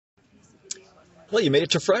Well, you made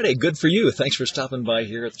it to Friday. Good for you. Thanks for stopping by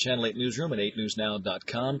here at the Channel 8 newsroom at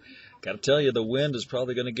 8newsnow.com. Got to tell you, the wind is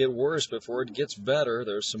probably going to get worse before it gets better.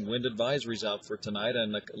 There's some wind advisories out for tonight,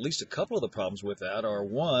 and at least a couple of the problems with that are,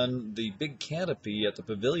 one, the big canopy at the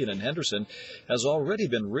pavilion in Henderson has already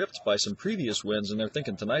been ripped by some previous winds, and they're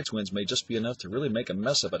thinking tonight's winds may just be enough to really make a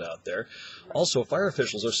mess of it out there. Also, fire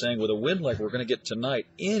officials are saying with a wind like we're going to get tonight,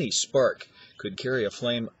 any spark could carry a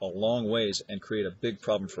flame a long ways and create a big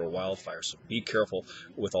problem for a wildfire. So be careful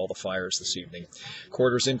with all the fires this evening.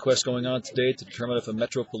 Coroner's inquest going on today to determine if a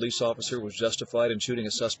Metro police officer was justified in shooting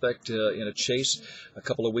a suspect in a chase a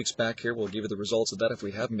couple of weeks back here. We'll give you the results of that if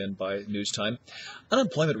we haven't been by news time.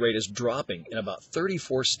 Unemployment rate is dropping in about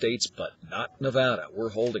 34 states, but not Nevada. We're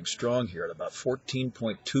holding strong here at about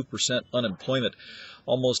 14.2% unemployment.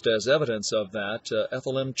 Almost as evidence of that,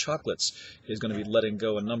 Ethel M. Chocolates is going to be letting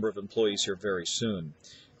go a number of employees here very soon.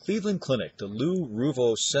 Cleveland Clinic, the Lou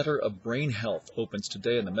Ruvo Center of Brain Health, opens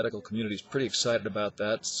today, and the medical community is pretty excited about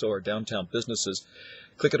that. So are downtown businesses.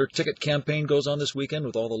 Click It or Ticket campaign goes on this weekend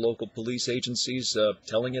with all the local police agencies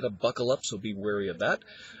telling you to buckle up, so be wary of that.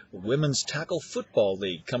 Women's Tackle Football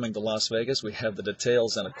League coming to Las Vegas. We have the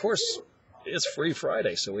details, and of course, it's Free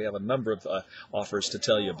Friday, so we have a number of offers to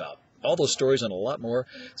tell you about. All those stories and a lot more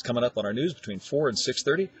is coming up on our news between 4 and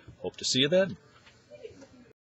 6:30. Hope to see you then.